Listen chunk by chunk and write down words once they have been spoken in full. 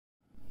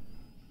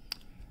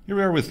Here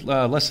we are with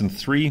lesson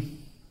 3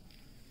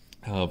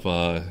 of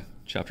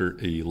chapter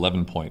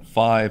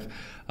 11.5.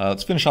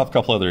 Let's finish off a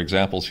couple other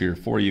examples here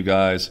for you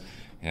guys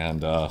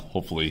and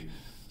hopefully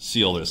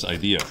seal this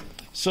idea.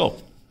 So,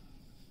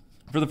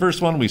 for the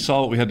first one, we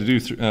saw what we had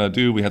to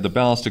do. We had the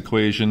balanced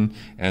equation,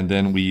 and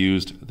then we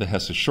used the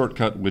Hess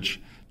shortcut,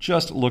 which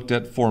just looked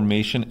at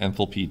formation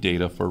enthalpy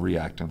data for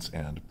reactants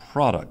and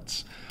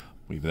products.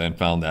 We then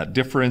found that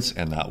difference,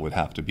 and that would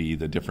have to be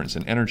the difference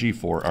in energy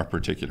for our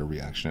particular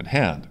reaction at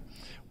hand.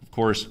 Of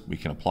course, we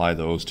can apply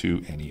those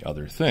to any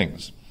other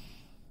things.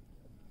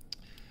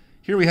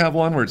 Here we have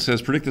one where it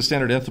says predict the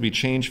standard enthalpy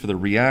change for the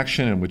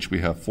reaction in which we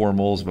have 4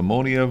 moles of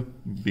ammonia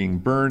being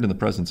burned in the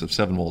presence of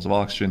 7 moles of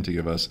oxygen to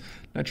give us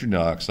nitrogen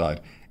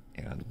dioxide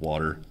and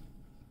water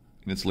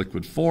in its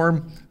liquid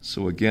form.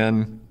 So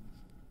again,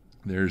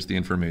 there's the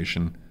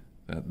information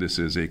that this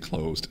is a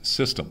closed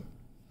system.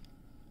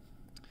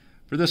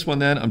 For this one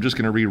then, I'm just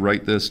going to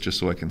rewrite this just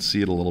so I can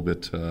see it a little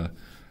bit.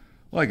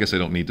 Well, I guess I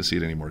don't need to see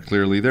it any more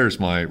clearly. There's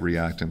my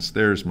reactants,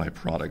 there's my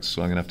products.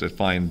 So I'm going to have to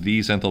find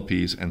these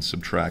enthalpies and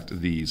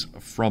subtract these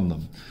from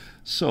them.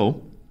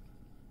 So,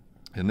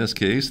 in this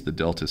case, the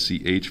delta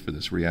CH for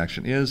this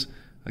reaction is,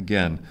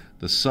 again,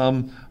 the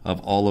sum of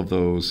all of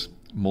those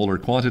molar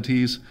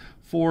quantities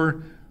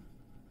for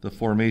the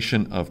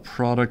formation of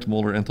product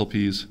molar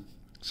enthalpies,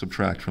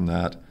 subtract from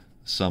that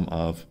sum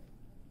of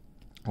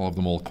all of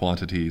the mole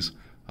quantities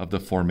of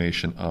the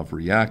formation of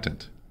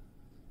reactant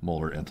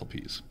molar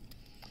enthalpies.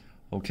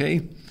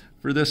 Okay,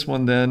 for this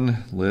one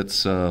then,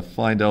 let's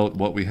find out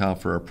what we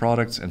have for our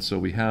products. And so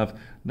we have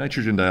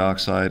nitrogen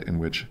dioxide in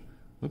which,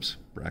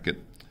 bracket,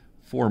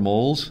 4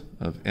 moles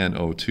of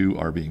NO2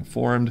 are being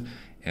formed.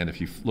 And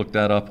if you look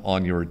that up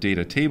on your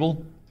data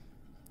table,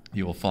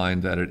 you will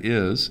find that it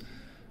is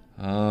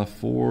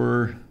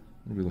for,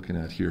 what are we looking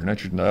at here?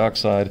 Nitrogen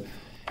dioxide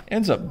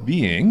ends up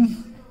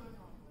being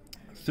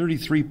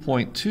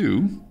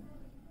 33.2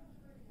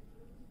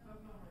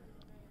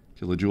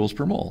 kilojoules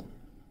per mole.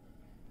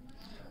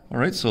 All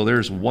right, so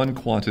there's one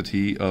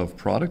quantity of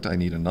product. I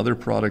need another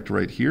product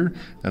right here.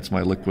 That's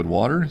my liquid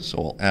water. So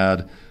I'll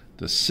add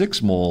the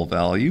 6 mole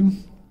value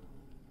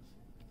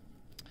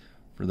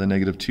for the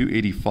negative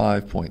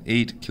 285.8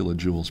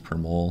 kilojoules per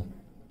mole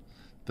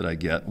that I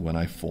get when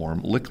I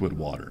form liquid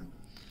water.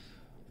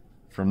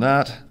 From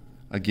that,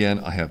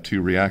 again, I have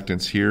 2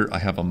 reactants here. I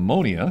have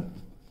ammonia,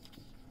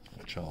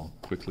 which I'll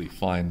quickly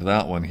find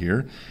that one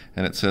here.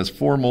 And it says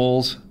 4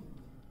 moles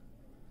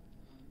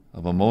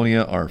of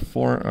ammonia are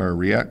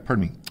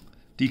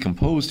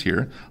decomposed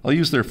here. I'll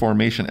use their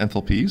formation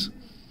enthalpies.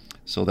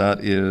 So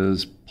that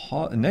is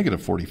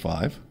negative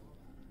 45.9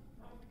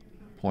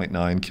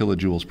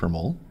 kilojoules per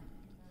mole.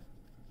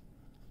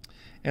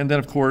 And then,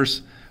 of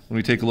course, when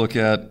we take a look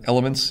at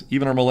elements,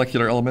 even our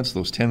molecular elements,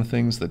 those 10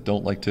 things that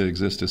don't like to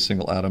exist as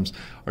single atoms,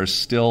 are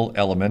still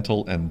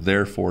elemental and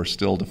therefore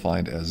still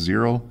defined as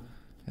 0.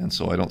 And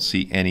so I don't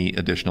see any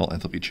additional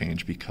enthalpy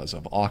change because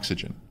of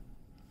oxygen.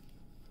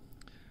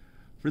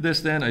 For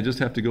this then, I just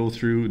have to go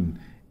through and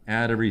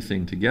add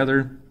everything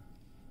together.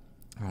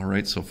 All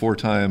right, so 4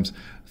 times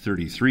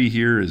 33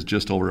 here is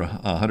just over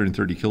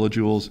 130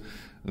 kilojoules.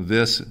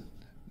 This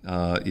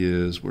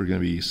we're going to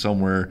be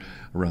somewhere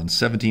around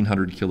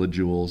 1700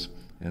 kilojoules.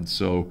 And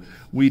so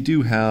we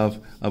do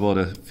have about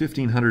a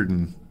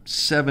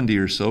 1570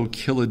 or so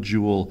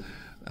kilojoules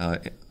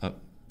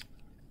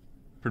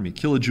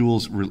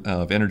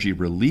of energy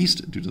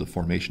released due to the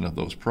formation of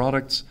those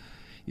products.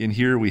 In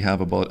here we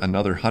have about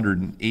another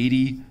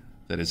 180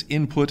 that is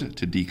input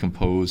to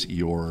decompose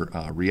your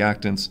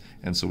reactants,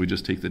 and so we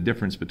just take the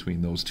difference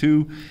between those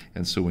two.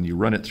 And so when you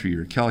run it through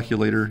your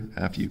calculator,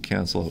 after you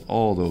cancel out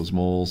all those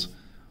moles,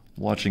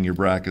 watching your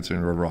brackets in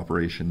order of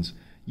operations,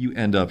 you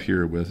end up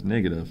here with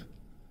negative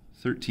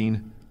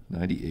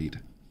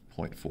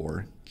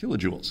 1398.4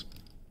 kilojoules.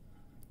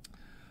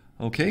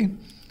 Okay,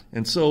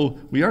 and so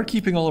we are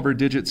keeping all of our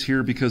digits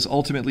here because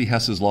ultimately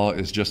Hess's law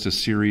is just a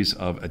series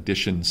of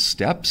addition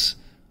steps.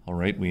 All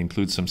right, we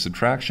include some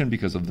subtraction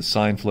because of the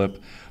sign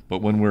flip,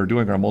 but when we're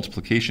doing our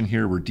multiplication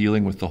here, we're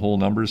dealing with the whole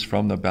numbers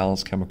from the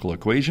balanced chemical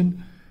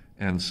equation,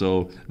 and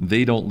so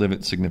they don't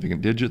limit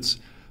significant digits.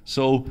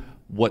 So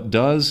what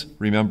does,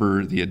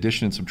 remember the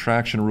addition and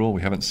subtraction rule,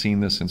 we haven't seen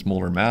this since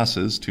molar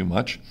masses too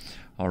much,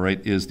 all right,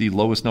 is the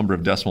lowest number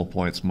of decimal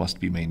points must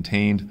be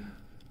maintained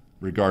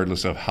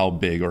regardless of how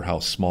big or how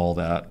small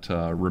that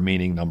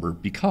remaining number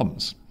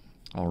becomes.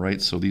 All right,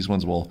 so these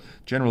ones will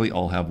generally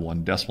all have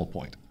 1 decimal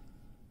point.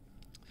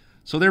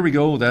 So there we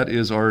go, that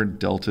is our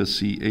delta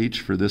CH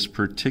for this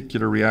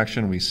particular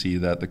reaction. We see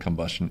that the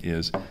combustion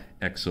is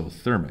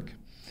exothermic.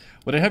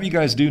 What I have you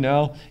guys do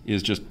now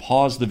is just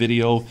pause the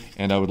video,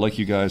 and I would like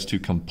you guys to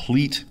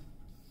complete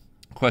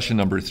question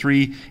number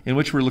 3, in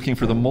which we're looking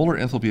for the molar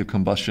enthalpy of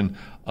combustion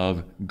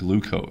of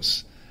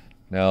glucose.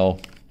 Now,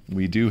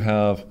 we do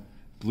have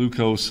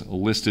glucose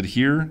listed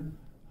here,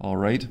 all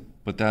right,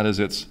 but that is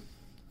its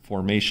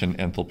formation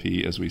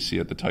enthalpy as we see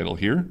at the title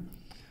here,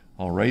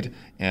 all right,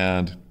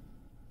 and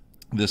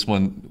this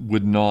one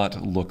would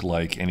not look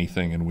like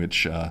anything in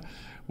which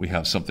we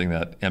have something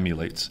that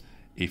emulates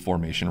a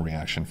formation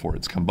reaction for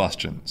its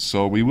combustion.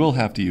 So we will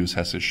have to use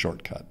Hess's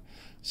shortcut.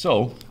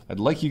 So I'd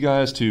like you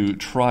guys to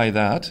try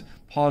that.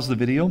 Pause the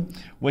video.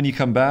 When you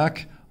come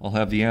back, I'll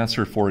have the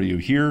answer for you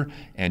here,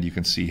 and you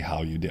can see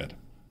how you did.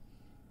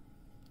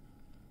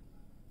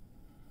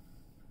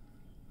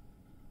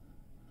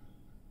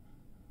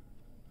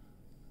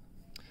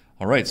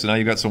 All right, so now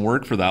you've got some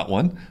work for that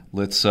one.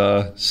 Let's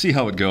see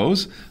how it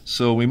goes.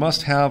 So we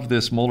must have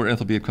this molar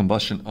enthalpy of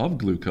combustion of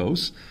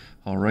glucose.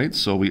 All right,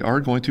 so we are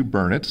going to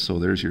burn it. So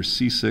there's your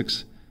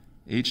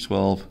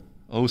C6H12O6.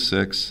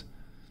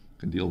 You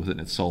can deal with it in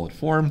its solid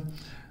form.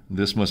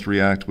 This must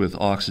react with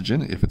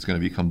oxygen if it's going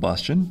to be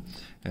combustion.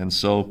 And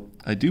so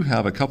I do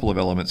have a couple of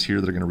elements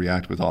here that are going to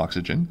react with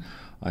oxygen.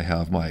 I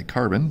have my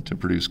carbon to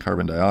produce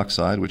carbon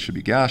dioxide, which should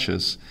be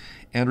gaseous.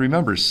 And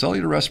remember,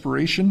 cellular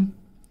respiration,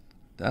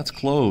 that's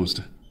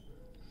closed.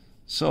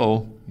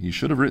 So you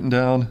should have written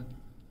down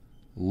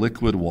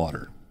liquid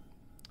water.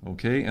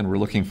 Okay, and we're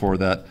looking for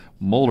that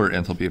molar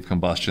enthalpy of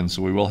combustion,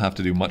 so we will have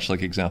to do, much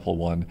like example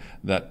 1,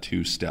 that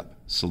two-step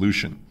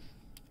solution.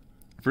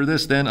 For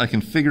this then, I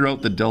can figure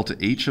out the delta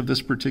H of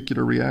this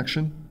particular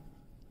reaction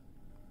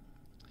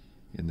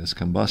in this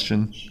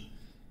combustion,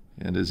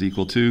 and is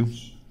equal to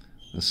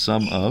the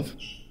sum of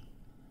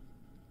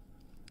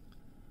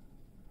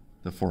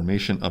the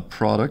formation of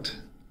product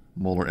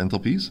molar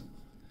enthalpies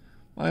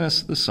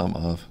minus the sum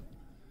of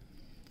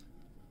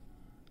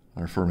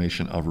our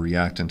formation of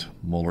reactant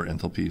molar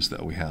enthalpies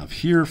that we have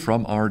here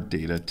from our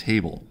data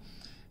table.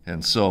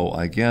 And so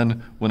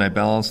again, when I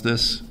balance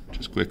this,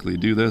 just quickly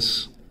do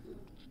this.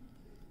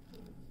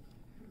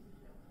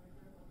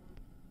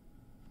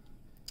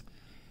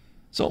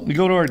 So we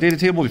go to our data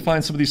table, we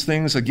find some of these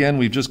things. Again,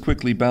 we've just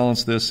quickly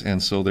balanced this,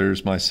 and so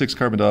there's my 6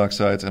 carbon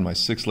dioxides and my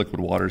 6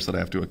 liquid waters that I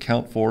have to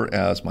account for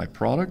as my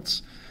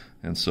products.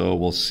 And so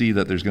we'll see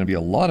that there's going to be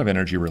a lot of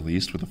energy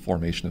released with the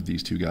formation of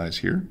these two guys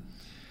here.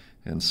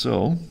 And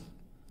so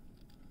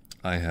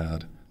I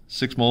had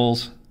 6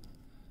 moles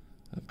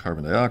of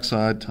carbon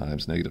dioxide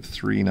times negative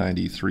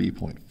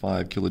 393.5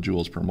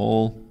 kilojoules per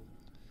mole.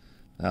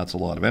 That's a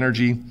lot of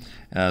energy.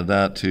 Add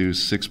that to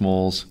 6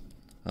 moles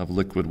of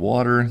liquid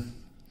water,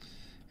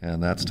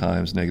 and that's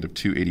times negative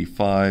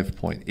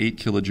 285.8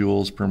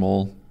 kilojoules per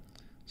mole.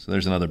 So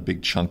there's another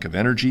big chunk of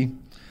energy.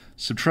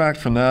 Subtract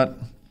from that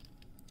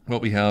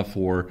what we have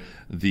for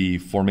the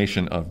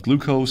formation of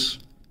glucose,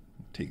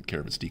 taking care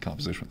of its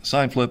decomposition with the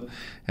sign flip.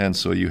 And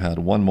so you had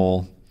 1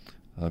 mole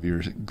of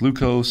your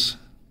glucose,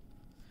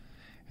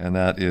 and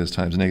that is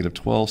times negative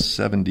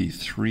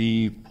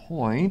 1273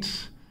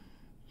 let's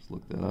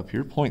look that up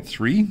here,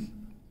 0.3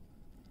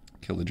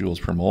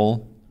 kilojoules per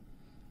mole,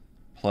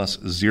 plus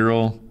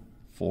 0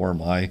 for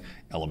my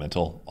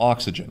elemental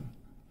oxygen.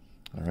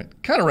 All right,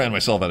 kind of ran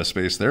myself out of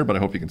space there, but I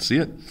hope you can see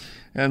it.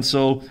 And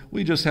so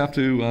we just have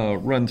to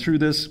run through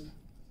this.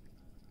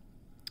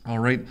 All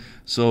right,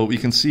 so we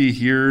can see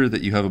here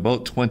that you have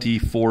about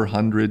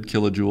 2,400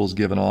 kilojoules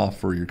given off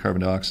for your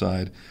carbon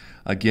dioxide.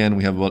 Again,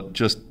 we have about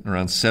just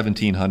around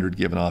 1,700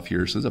 given off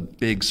here, so there's a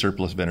big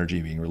surplus of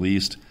energy being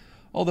released,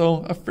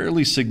 although a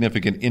fairly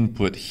significant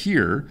input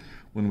here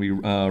when we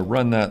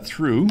run that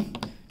through.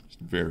 Just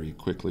very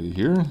quickly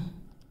here.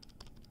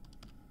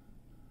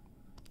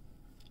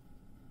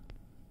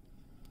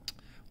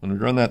 When we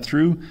run that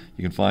through,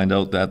 you can find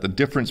out that the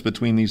difference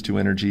between these two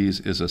energies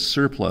is a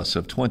surplus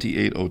of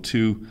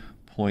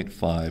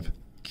 2802.5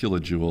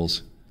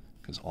 kilojoules,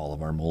 because all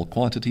of our mole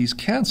quantities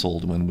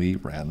canceled when we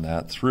ran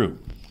that through.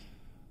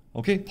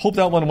 Okay, hope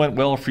that one went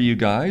well for you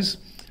guys.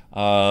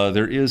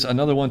 There is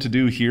another one to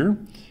do here,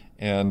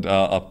 and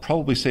I'll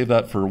probably save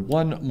that for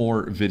one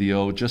more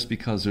video just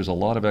because there's a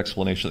lot of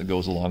explanation that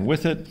goes along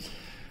with it.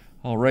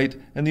 All right,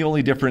 and the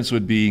only difference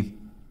would be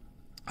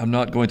I'm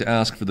not going to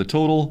ask for the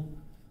total.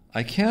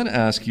 I can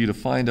ask you to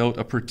find out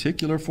a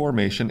particular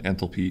formation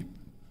enthalpy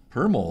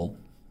per mole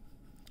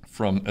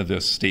from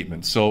this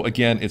statement. So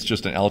again, it's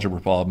just an algebra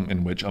problem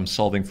in which I'm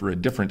solving for a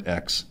different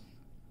x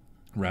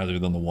rather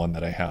than the one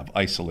that I have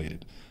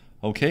isolated.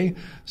 Okay,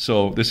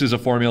 so this is a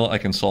formula. I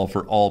can solve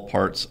for all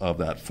parts of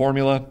that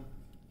formula.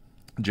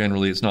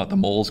 Generally, it's not the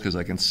moles because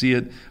I can see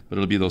it, but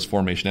it'll be those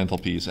formation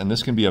enthalpies. And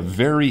this can be a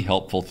very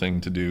helpful thing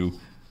to do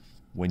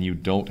when you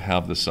don't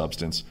have the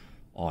substance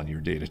on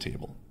your data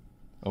table.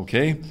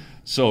 Okay,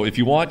 so if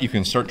you want, you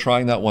can start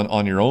trying that one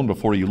on your own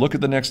before you look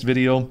at the next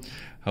video.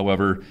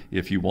 However,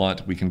 if you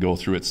want, we can go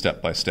through it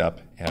step by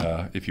step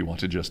if you want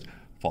to just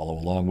follow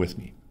along with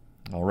me.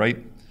 All right,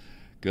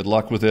 good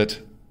luck with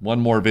it. One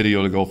more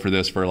video to go for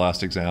this for our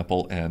last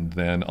example, and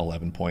then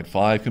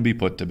 11.5 can be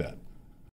put to bed.